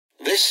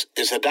This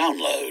is a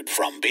download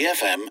from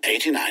BFM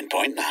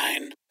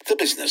 89.9, the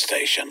business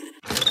station.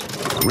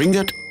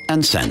 Ringgit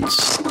and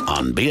Cents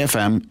on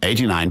BFM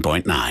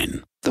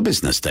 89.9, the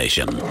business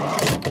station.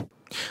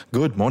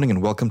 Good morning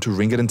and welcome to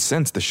Ringgit and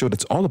Cents, the show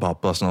that's all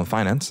about personal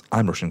finance.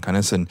 I'm Roshan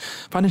Kanasan.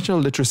 Financial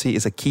literacy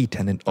is a key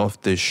tenet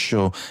of this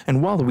show,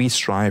 and while we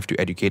strive to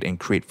educate and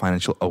create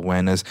financial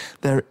awareness,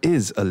 there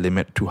is a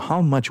limit to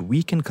how much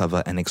we can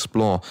cover and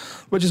explore,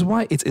 which is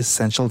why it's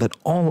essential that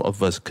all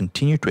of us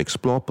continue to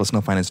explore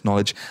personal finance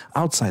knowledge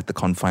outside the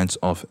confines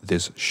of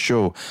this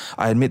show.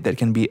 I admit that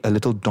can be a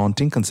little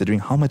daunting considering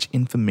how much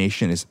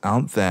information is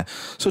out there.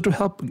 So to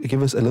help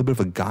give us a little bit of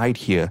a guide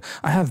here,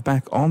 I have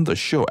back on the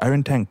show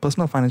Aaron Tang,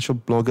 personal financial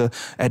blogger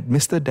at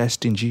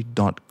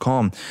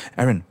mr-stingy.com.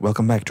 Aaron,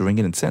 welcome back to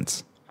Ringgit and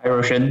Cents. Hi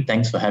Roshan,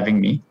 thanks for having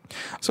me.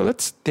 So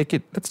let's take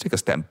a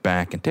step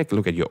back and take a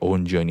look at your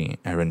own journey,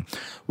 Aaron.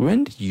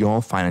 When did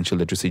your financial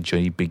literacy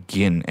journey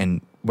begin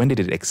and when did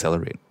it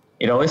accelerate?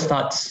 It always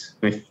starts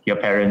with your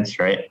parents,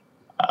 right?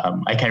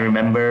 I can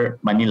remember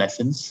money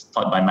lessons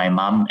taught by my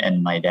mom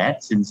and my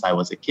dad since I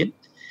was a kid.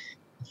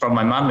 From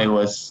my mom, it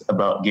was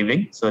about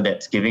giving, so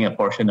that's giving a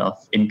portion of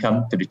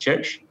income to the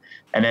church.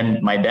 And then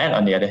my dad,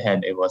 on the other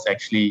hand, it was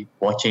actually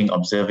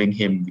observing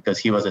him because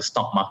he was a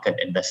stock market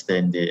investor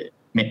in the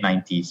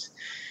mid-90s.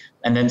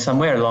 And then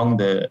somewhere along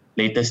the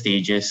later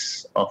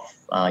stages of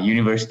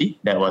university,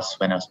 that was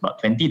when I was about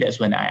 20, that's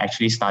when I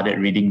actually started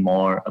reading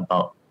more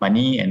about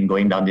money and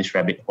going down this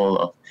rabbit hole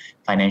of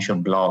financial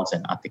blogs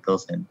and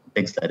articles and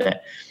things like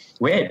that.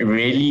 Where it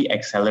really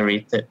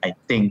accelerated, I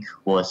think,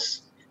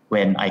 was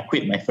when I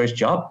quit my first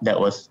job. That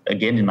was,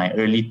 again, in my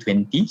early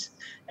 20s.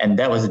 And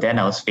that was then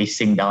I was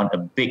facing down a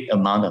big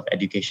amount of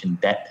education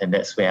debt. And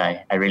that's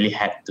where I really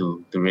had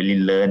to really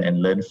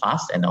learn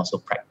fast and also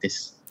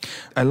practice.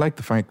 I like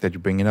the fact that you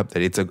bring it up,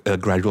 that it's a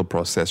gradual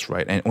process,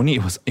 right? And only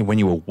it was when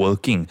you were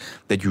working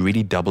that you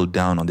really doubled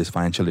down on this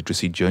financial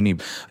literacy journey.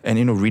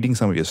 And, reading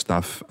some of your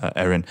stuff,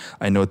 Aaron,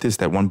 I noticed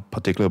that one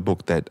particular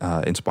book that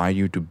inspired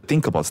you to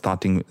think about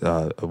starting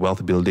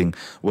wealth building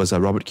was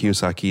Robert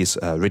Kiyosaki's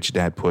Rich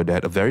Dad, Poor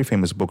Dad, a very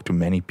famous book to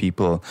many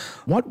people.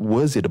 What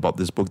was it about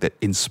this book that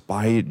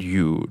inspired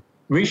you?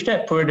 Rich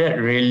Dad, Poor Dad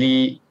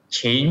really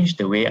changed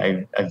the way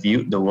I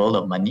viewed the world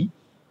of money.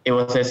 It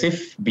was as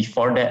if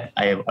before that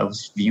I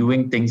was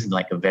viewing things in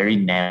like a very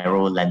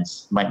narrow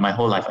lens my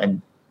whole life.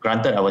 And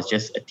granted, I was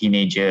just a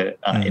teenager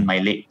in my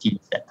late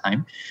teens at that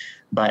time.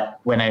 But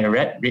when I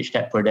read Rich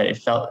Dad Poor Dad, it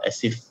felt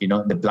as if,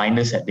 the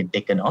blinders had been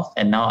taken off.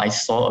 And now I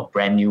saw a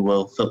brand new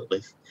world filled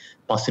with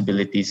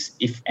possibilities.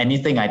 If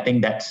anything, I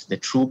think that's the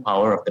true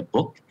power of the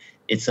book.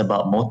 It's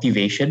about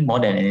motivation more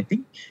than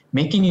anything,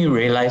 making you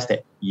realize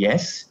that,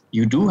 yes,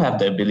 you do have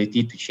the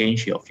ability to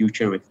change your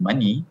future with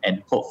money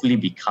and hopefully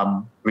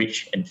become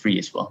rich and free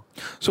as well.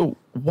 So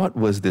what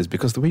was this?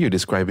 Because the way you're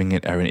describing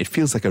it, Aaron, it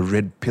feels like a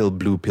red pill,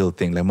 blue pill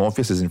thing. Like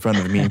Morpheus is in front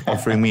of me,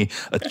 offering me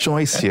a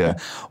choice here.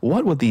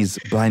 What were these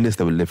blinders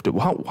that were lifted?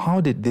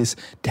 How did this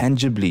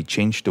tangibly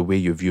change the way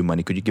you view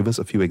money? Could you give us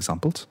a few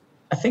examples?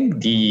 I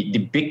think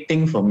the big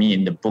thing for me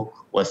in the book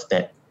was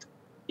that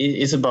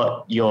it's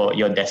about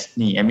your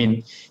destiny. I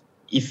mean,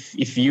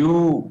 if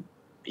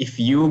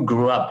you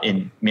grew up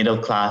in middle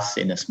class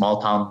in a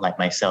small town like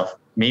myself,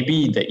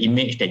 maybe the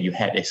image that you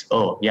had is,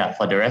 for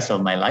the rest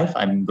of my life,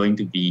 I'm going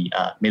to be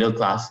middle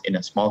class in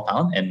a small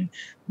town, and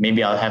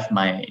maybe I'll have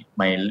my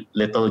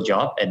little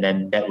job, and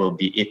then that will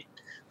be it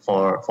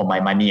for my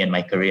money and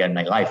my career and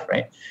my life,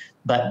 right?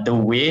 But the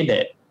way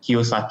that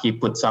Kiyosaki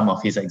put some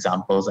of his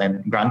examples,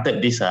 and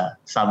granted these are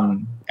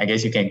some, I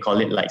guess you can call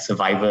it like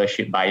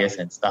survivorship bias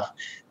and stuff,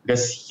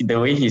 because the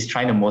way he's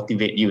trying to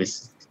motivate you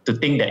is to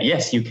think that,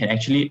 yes, you can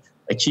actually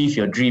achieve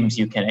your dreams.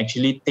 You can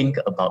actually think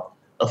about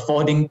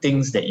affording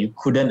things that you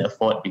couldn't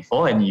afford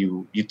before, and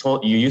you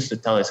used to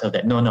tell yourself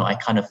that no, I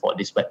can't afford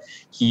this. But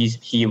he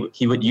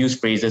would use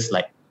phrases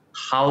like,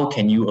 how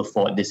can you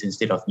afford this,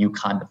 instead of you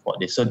can't afford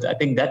this. So I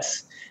think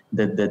that's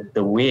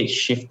the way it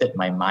shifted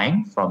my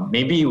mind from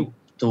maybe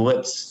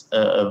towards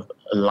a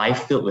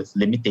life filled with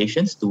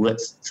limitations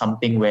towards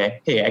something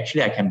where, hey,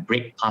 actually I can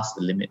break past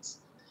the limits.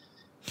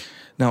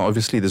 Now,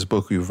 obviously, this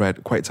book you've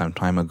read quite some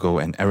time ago,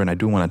 and Aaron, I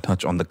do want to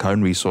touch on the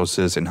current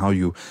resources and how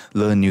you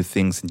learn new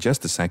things in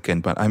just a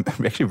second, but I'm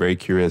actually very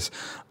curious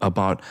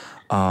about,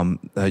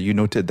 you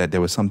noted that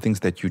there were some things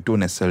that you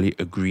don't necessarily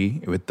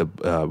agree with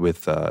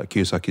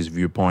Kiyosaki's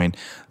viewpoint.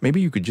 Maybe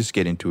you could just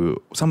get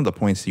into some of the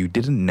points you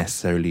didn't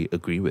necessarily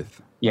agree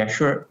with. Yeah,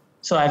 sure.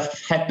 So I've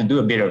had to do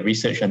a bit of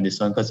research on this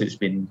one because it's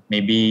been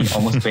maybe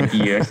almost 20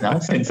 years now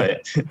since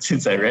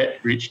I read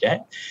Rich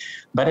Dad.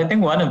 But I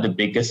think one of the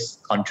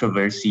biggest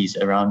controversies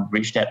around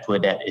Rich Dad, Poor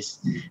Dad is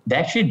there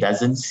actually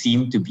doesn't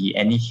seem to be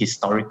any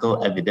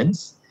historical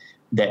evidence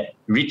that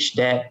Rich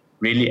Dad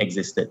really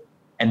existed.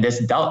 And there's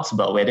doubts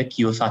about whether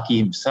Kiyosaki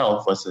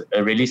himself was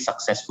a really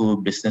successful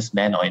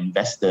businessman or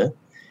investor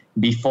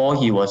before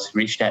he was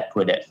Rich Dad,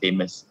 Poor Dad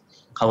famous.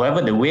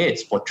 However, the way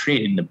it's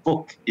portrayed in the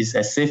book is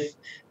as if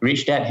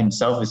Rich Dad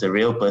himself is a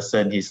real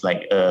person. He's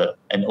like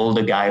an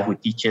older guy who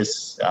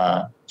teaches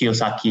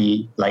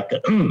Kiyosaki like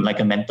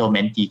a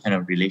mentor-mentee kind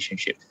of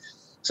relationship.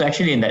 So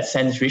actually, in that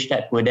sense, Rich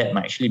Dad Poor Dad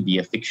might actually be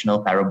a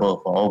fictional parable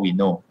for all we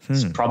know.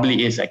 It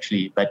probably is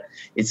actually, but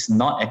it's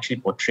not actually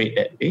portrayed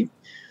that way.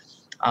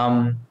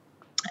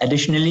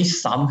 Additionally,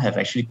 some have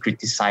actually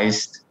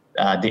criticized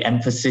the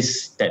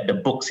emphasis that the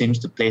book seems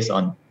to place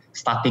on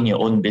starting your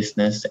own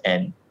business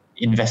and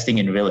investing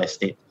in real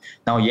estate.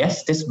 Now,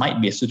 yes, this might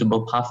be a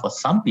suitable path for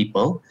some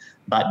people,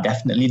 but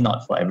definitely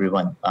not for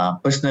everyone.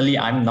 Personally,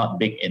 I'm not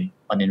big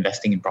on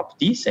investing in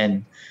properties,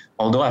 and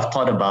although I've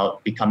thought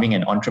about becoming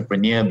an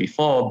entrepreneur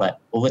before, but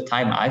over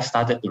time I've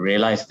started to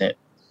realize that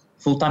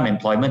full-time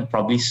employment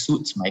probably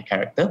suits my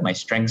character, my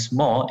strengths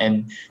more,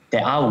 and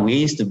there are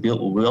ways to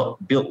build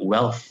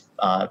wealth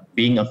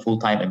being a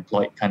full-time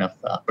employed kind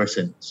of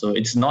person. So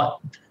it's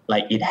not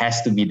like it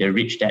has to be the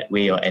Rich Dad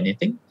way or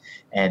anything.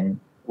 And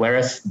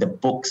whereas the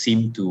book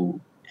seemed to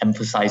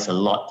emphasize a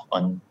lot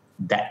on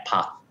that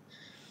path.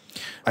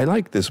 I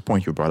like this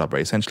point you brought up,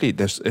 right? Essentially,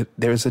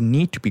 there is a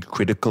need to be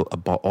critical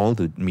about all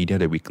the media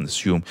that we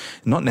consume,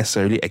 not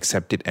necessarily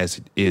accept it as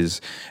it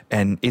is.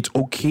 And it's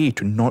okay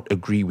to not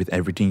agree with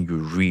everything you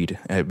read,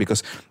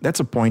 because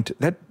that's a point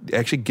that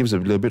actually gives a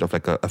little bit of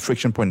like a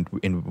friction point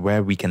in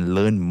where we can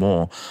learn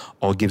more,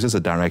 or gives us a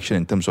direction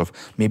in terms of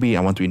maybe I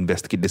want to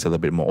investigate this a little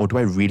bit more, or do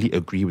I really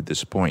agree with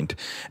this point?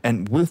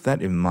 And with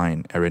that in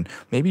mind, Aaron,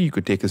 maybe you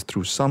could take us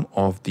through some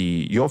of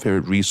your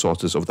favorite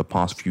resources of the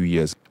past few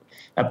years.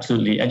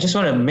 Absolutely. I just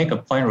want to make a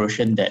point,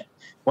 Roshan, that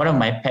one of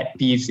my pet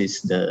peeves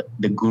is the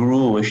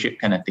guru worship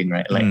kind of thing,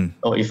 right? Like,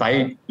 if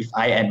I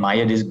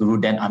admire this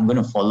guru, then I'm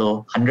going to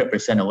follow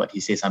 100% of what he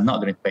says. I'm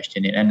not going to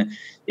question it. And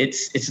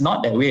it's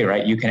not that way,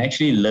 right? You can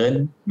actually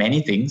learn many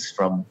things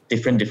from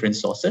different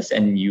sources,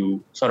 and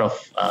you sort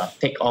of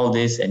take all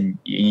this and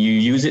you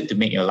use it to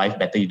make your life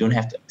better. You don't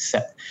have to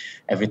accept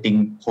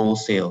everything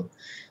wholesale.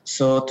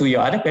 So to your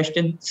other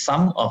question,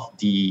 some of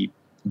the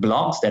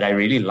blogs that I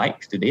really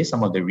like today,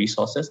 some of the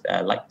resources that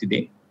I like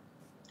today.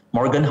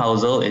 Morgan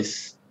Housel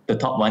is the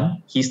top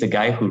one. He's the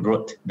guy who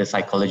wrote The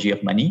Psychology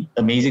of Money.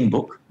 Amazing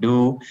book.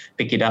 Do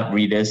pick it up,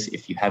 readers,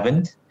 if you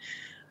haven't.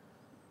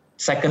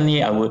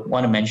 Secondly, I would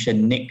want to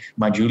mention Nick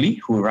Majuli,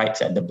 who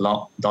writes at the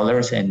blog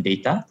Dollars and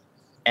Data,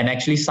 and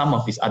actually some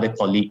of his other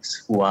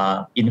colleagues who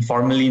are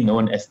informally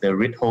known as the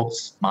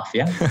Ritholtz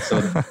Mafia. So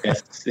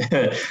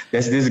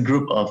there's this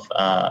group of,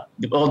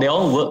 they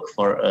all work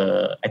for,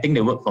 I think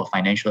they work for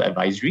financial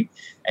advisory,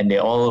 and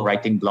they're all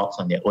writing blogs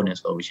on their own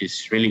as well, which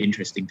is really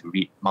interesting to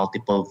read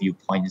multiple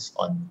viewpoints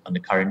on the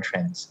current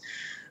trends.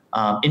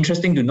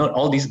 Interesting to note,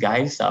 all these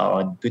guys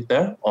are on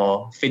Twitter,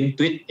 or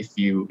FinTwit if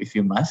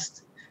you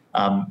must,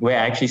 where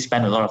I actually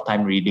spend a lot of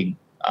time reading.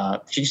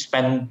 She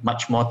spend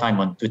much more time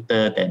on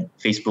Twitter than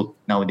Facebook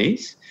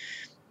nowadays.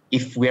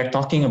 If we are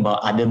talking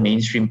about other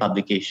mainstream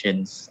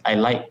publications, I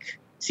like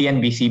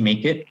CNBC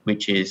Make It,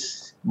 which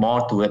is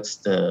more towards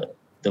the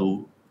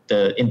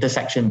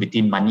intersection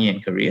between money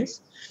and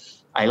careers.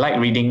 I like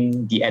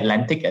reading The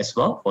Atlantic as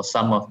well for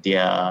some of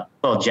their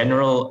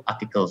general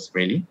articles,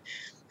 really.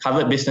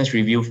 Harvard Business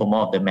Review for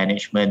more of the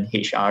management,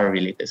 HR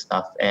related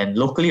stuff. And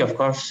locally, of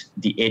course,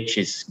 The Edge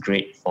is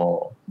great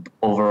for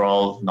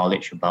overall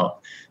knowledge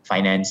about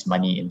finance,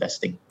 money,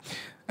 investing.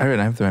 Aaron,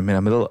 I have to admit,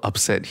 I'm a little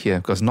upset here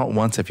because not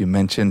once have you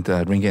mentioned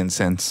Ringgit and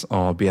Cents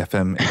or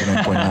BFM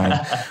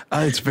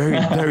 89.9. It's very,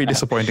 very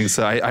disappointing.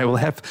 So I will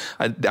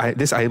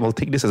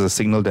take this as a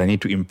signal that I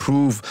need to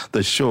improve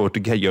the show to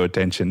get your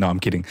attention. No, I'm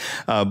kidding.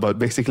 But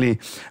basically,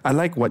 I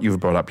like what you've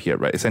brought up here,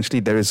 right?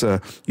 Essentially,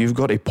 you've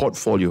got a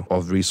portfolio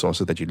of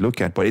resources that you look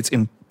at, but it's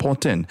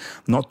important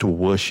not to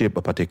worship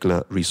a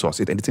particular resource.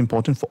 And it's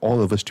important for all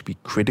of us to be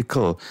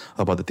critical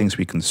about the things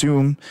we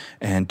consume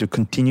and to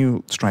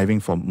continue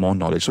striving for more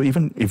knowledge. So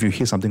even if you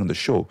hear something on the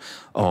show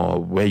or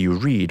where you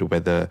read,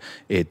 whether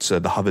it's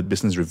the Harvard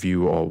Business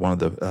Review or one of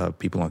the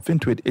people on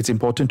FinTwit, it's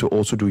important to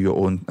also do your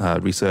own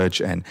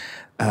research and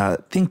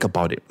think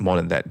about it more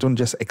than that. Don't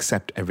just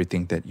accept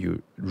everything that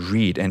you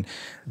read. And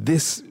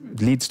this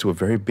leads to a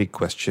very big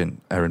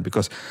question, Aaron,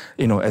 because,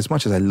 as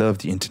much as I love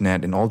the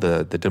internet and all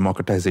the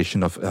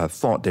democratization of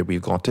thought that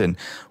we've gotten,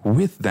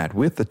 with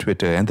the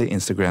Twitter and the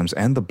Instagrams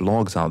and the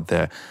blogs out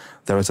there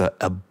is an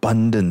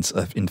abundance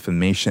of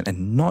information,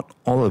 and not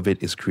all of it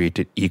is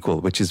created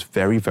equal, which is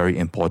very, very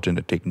important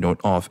to take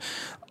note of.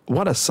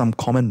 What are some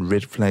common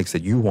red flags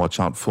that you watch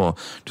out for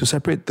to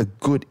separate the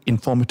good,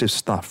 informative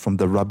stuff from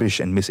the rubbish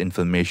and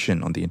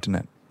misinformation on the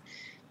internet?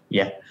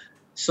 Yeah.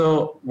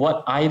 So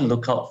what I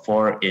look out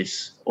for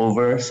is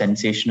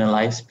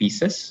over-sensationalized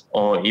pieces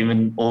or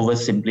even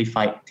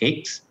oversimplified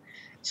takes.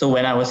 So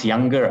when I was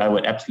younger, I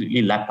would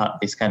absolutely lap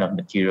up this kind of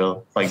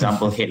material. For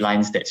example,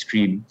 headlines that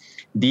scream,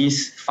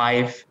 these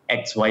 5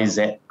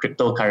 XYZ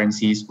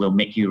cryptocurrencies will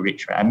make you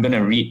rich. Right? I'm going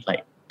to read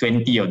like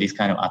 20 of these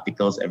kind of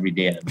articles every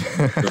day. And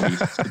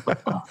super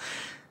fun.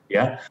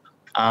 Yeah.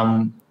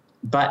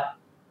 But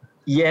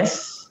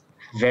yes,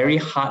 very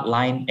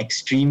hardline,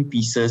 extreme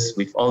pieces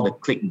with all the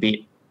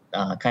clickbait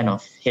kind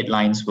of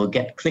headlines will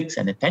get clicks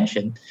and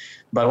attention.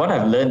 But what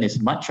I've learned is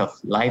much of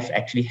life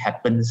actually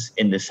happens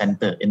in the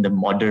center, in the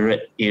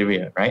moderate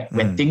area, right?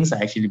 When things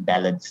are actually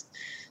balanced.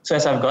 So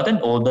as I've gotten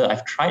older,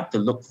 I've tried to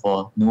look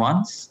for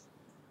nuance,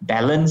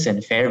 balance,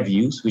 and fair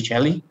views, which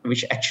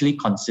actually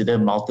consider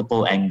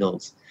multiple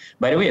angles.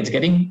 By the way, it's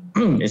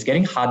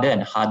getting harder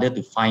and harder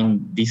to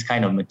find this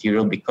kind of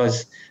material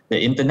because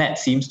the internet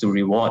seems to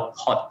reward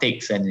hot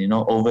takes and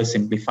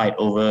oversimplified,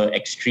 over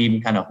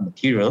extreme kind of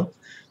material.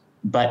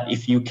 But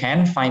if you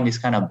can find this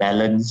kind of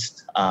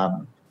balanced,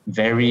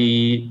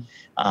 very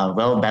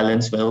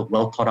well-balanced,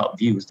 well thought out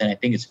views, then I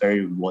think it's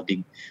very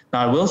rewarding.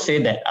 Now, I will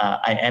say that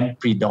I am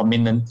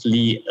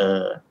predominantly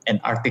an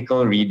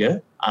article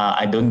reader.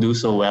 I don't do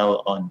so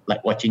well on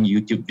like watching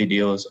YouTube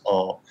videos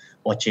or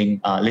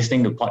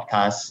listening to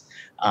podcasts.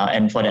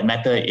 And for that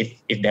matter,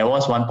 if there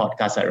was one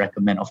podcast I'd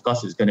recommend, of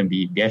course, it's going to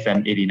be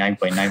BFM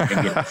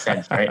 89.9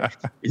 cents, right?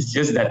 It's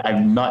just that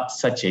I'm not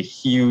such a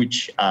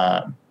huge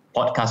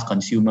podcast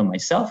consumer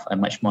myself. I'm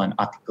much more an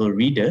article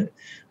reader.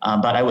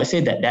 But I would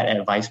say that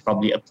advice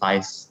probably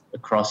applies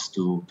across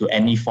to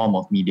any form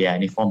of media,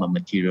 any form of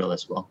material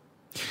as well.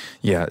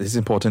 Yeah, it's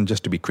important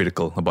just to be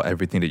critical about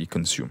everything that you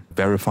consume.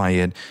 Verify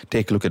it,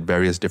 take a look at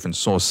various different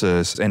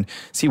sources, and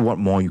see what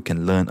more you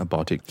can learn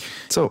about it.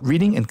 So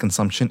reading and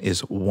consumption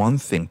is one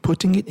thing.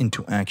 Putting it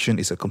into action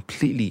is a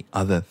completely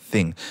other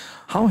thing.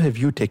 How have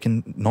you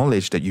taken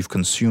knowledge that you've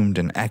consumed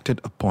and acted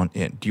upon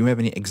it? Do you have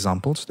any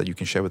examples that you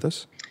can share with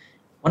us?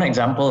 One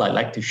example I'd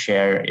like to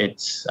share,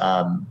 it's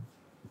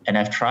and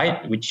I've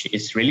tried, which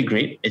is really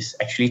great, is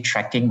actually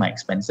tracking my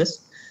expenses.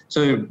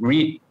 So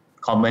read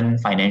common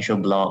financial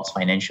blogs,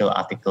 financial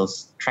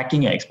articles.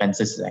 Tracking your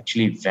expenses is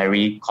actually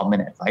very common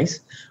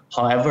advice.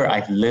 However,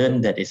 I've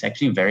learned that it's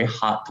actually very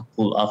hard to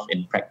pull off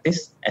in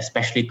practice,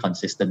 especially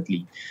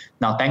consistently.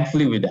 Now,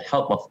 thankfully, with the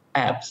help of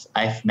apps,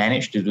 I've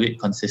managed to do it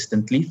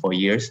consistently for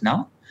years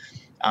now.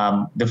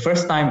 The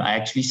first time I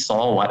actually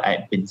saw what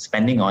I'd been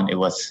spending on, it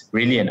was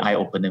really an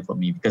eye-opener for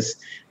me because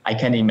I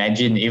can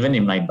imagine, even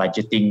in my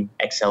budgeting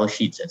Excel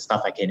sheets and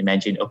stuff, I can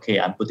imagine, okay,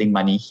 I'm putting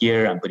money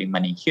here, I'm putting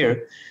money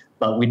here.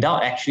 But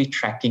without actually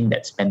tracking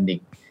that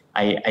spending,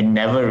 I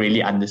never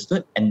really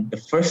understood. And the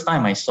first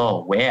time I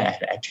saw where I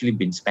had actually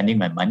been spending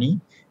my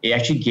money, it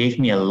actually gave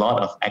me a lot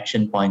of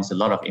action points, a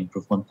lot of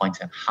improvement points,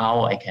 and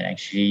how I can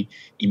actually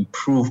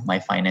improve my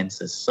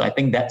finances. So I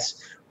think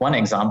that's one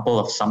example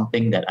of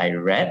something that I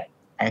read.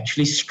 I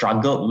actually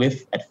struggled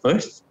with at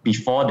first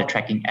before the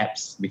tracking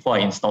apps, before I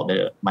installed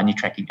the money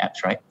tracking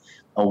apps, right?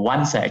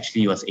 Once I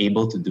actually was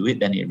able to do it,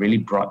 then it really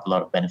brought a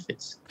lot of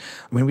benefits.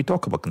 When we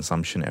talk about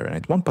consumption,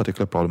 Aaron, one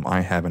particular problem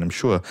I have, and I'm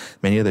sure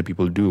many other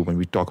people do when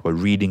we talk about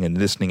reading and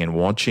listening and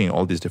watching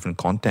all these different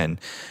content,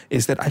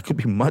 is that I could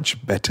be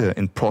much better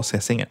in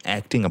processing and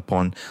acting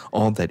upon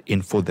all that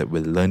info that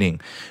we're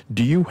learning.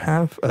 Do you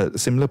have a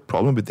similar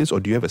problem with this, or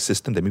do you have a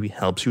system that maybe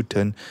helps you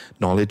turn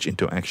knowledge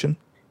into action?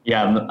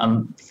 Yeah,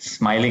 I'm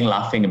smiling,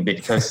 laughing a bit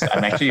because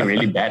I'm actually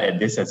really bad at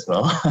this as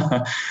well.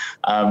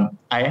 I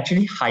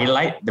actually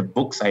highlight the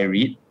books I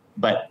read,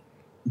 but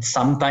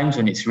sometimes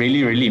when it's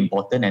really, really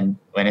important, and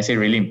when I say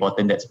really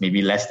important, that's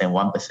maybe less than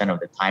 1% of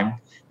the time,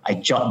 I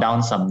jot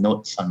down some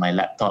notes on my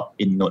laptop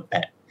in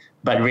Notepad.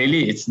 But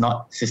really, it's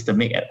not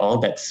systemic at all.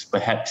 That's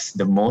perhaps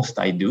the most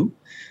I do.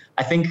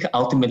 I think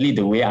ultimately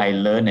the way I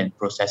learn and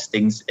process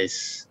things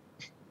is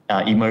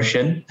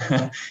immersion.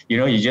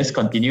 You just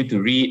continue to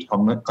read,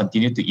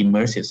 continue to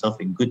immerse yourself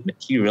in good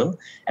material.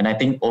 And I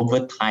think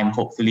over time,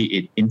 hopefully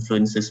it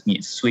influences me,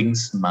 it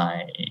swings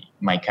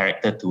my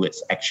character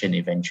towards action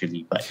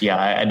eventually. But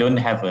yeah, I don't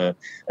have a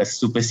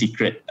super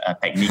secret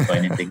technique or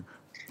anything.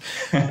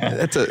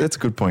 That's a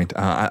good point.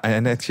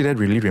 And actually that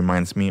really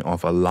reminds me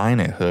of a line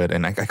I heard,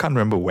 and I can't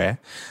remember where,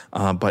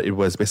 but it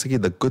was basically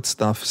the good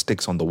stuff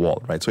sticks on the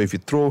wall, right? So if you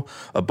throw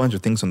a bunch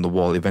of things on the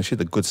wall, eventually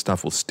the good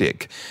stuff will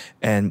stick.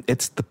 And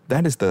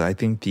that is I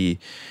think the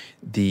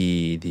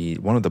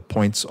one of the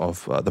points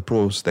of the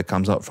pros that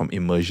comes out from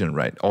immersion,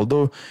 right?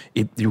 Although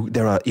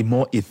there are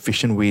more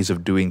efficient ways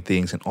of doing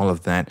things and all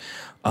of that,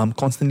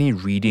 constantly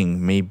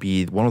reading may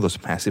be one of those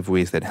passive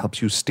ways that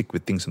helps you stick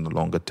with things in the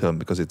longer term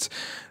because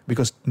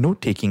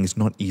note taking is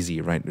not easy,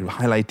 right?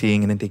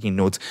 Highlighting and then taking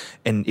notes,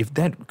 and if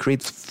that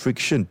creates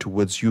friction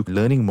towards you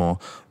learning more,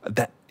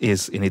 that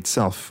is in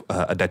itself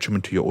a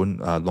detriment to your own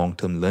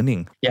long-term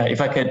learning. Yeah,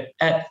 if I could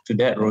add to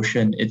that,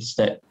 Roshan, it's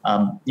that,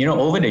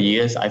 over the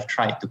years, I've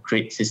tried to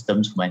create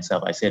systems for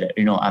myself. I said that,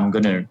 I'm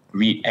going to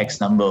read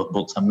X number of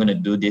books. I'm going to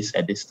do this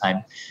at this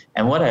time.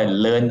 And what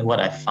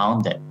I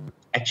found that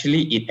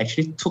it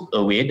actually took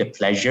away the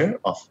pleasure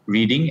of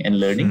reading and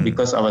learning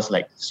because I was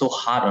like so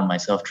hard on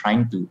myself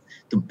trying to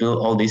build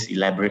all these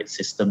elaborate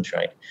systems,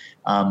 right?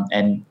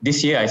 And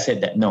this year I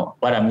said that, no,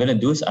 what I'm going to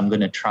do is I'm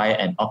going to try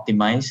and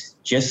optimize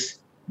just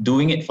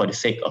doing it for the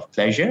sake of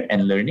pleasure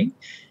and learning.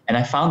 And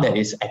I found that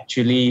it's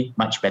actually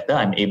much better.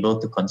 I'm able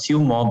to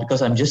consume more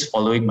because I'm just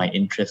following my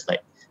interest.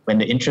 Like when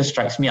the interest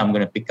strikes me, I'm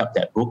going to pick up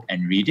that book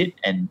and read it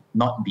and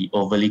not be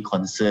overly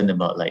concerned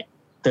about like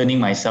turning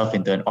myself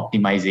into an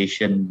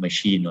optimization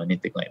machine or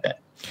anything like that.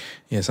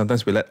 Yeah,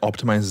 sometimes we let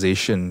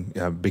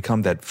optimization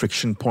become that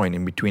friction point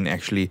in between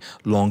actually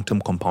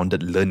long-term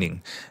compounded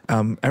learning.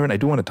 Aaron, I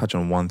do want to touch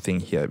on one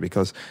thing here,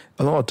 because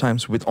a lot of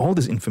times with all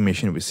this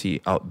information we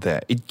see out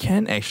there, it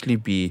can actually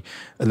be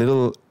a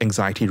little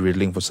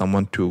anxiety-riddling for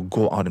someone to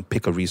go out and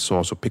pick a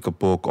resource or pick a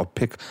book or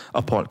pick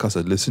a podcast to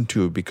listen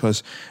to,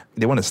 because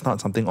they want to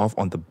start something off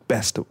on the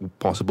best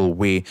possible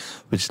way,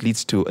 which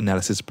leads to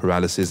analysis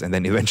paralysis and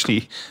then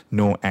eventually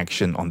no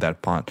action on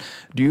that part.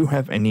 Do you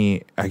have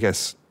any,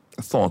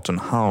 thoughts on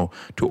how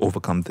to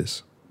overcome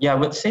this? Yeah, I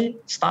would say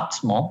start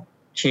small.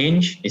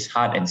 Change is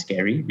hard and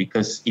scary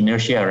because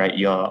inertia, right?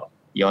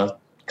 You're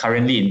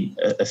currently in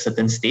a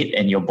certain state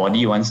and your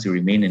body wants to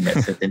remain in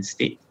that certain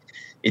state.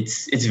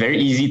 It's very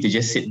easy to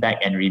just sit back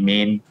and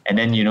remain, and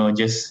then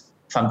just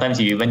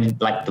sometimes you even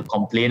like to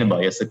complain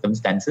about your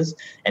circumstances,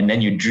 and then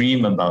you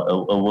dream about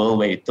a world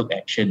where you took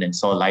action and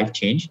saw life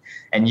change.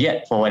 And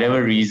yet, for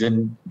whatever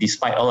reason,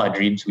 despite all our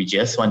dreams, we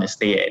just want to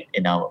stay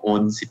in our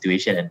own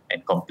situation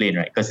and complain,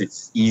 right? Because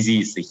it's easy,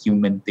 it's a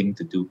human thing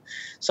to do.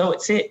 So I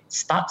would say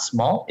start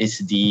small is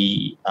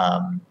the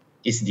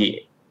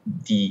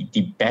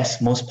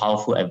best, most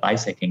powerful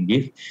advice I can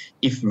give.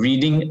 If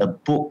reading a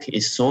book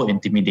is so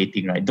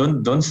intimidating, right?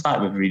 Don't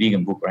start with reading a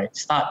book, right?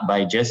 Start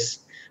by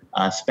just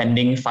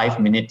spending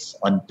 5 minutes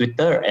on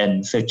Twitter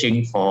and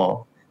searching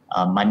for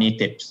money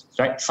tips,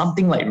 right?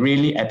 Something like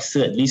really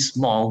absurdly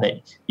small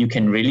that you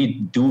can really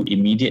do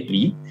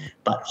immediately,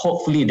 but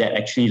hopefully that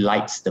actually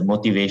lights the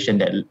motivation,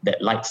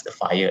 that lights the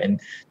fire. And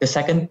the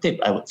second tip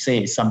I would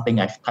say is something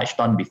I've touched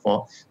on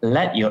before.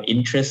 Let your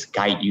interests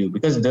guide you,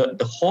 because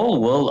the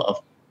whole world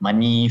of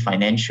money,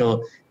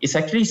 financial, it's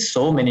actually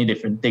so many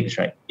different things,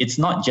 right? It's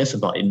not just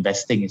about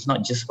investing. It's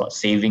not just about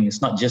saving.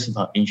 It's not just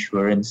about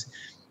insurance.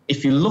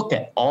 If you look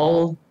at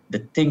all the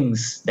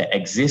things that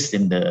exist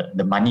in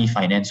the money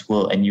finance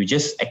world and you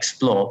just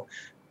explore,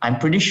 I'm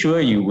pretty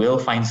sure you will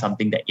find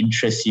something that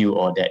interests you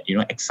or that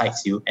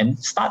excites you, and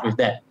start with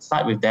that.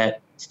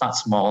 Start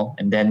small,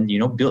 and then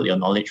build your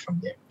knowledge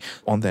from there.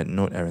 On that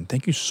note, Aaron,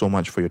 thank you so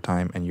much for your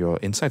time and your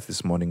insights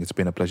this morning. It's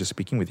been a pleasure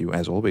speaking with you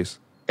as always.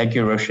 Thank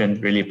you,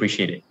 Roshan. Really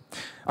appreciate it.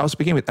 I was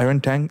speaking with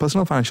Aaron Tang,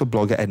 personal financial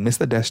blogger at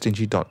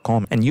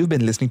Mr-Stingy.com, and you've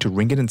been listening to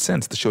Ringgit and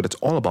Cents, the show that's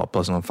all about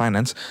personal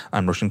finance.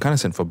 I'm Roshan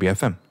Kanasan for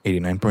BFM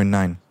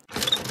 89.9.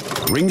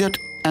 Ringgit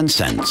and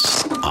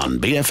Cents on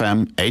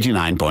BFM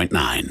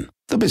 89.9,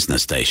 the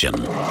business station.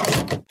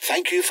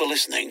 Thank you for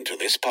listening to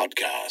this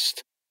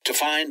podcast. To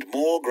find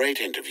more great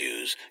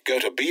interviews, go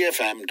to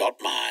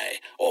bfm.my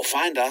or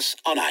find us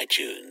on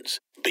iTunes.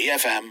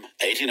 BFM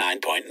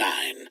 89.9,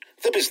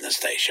 the business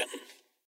station.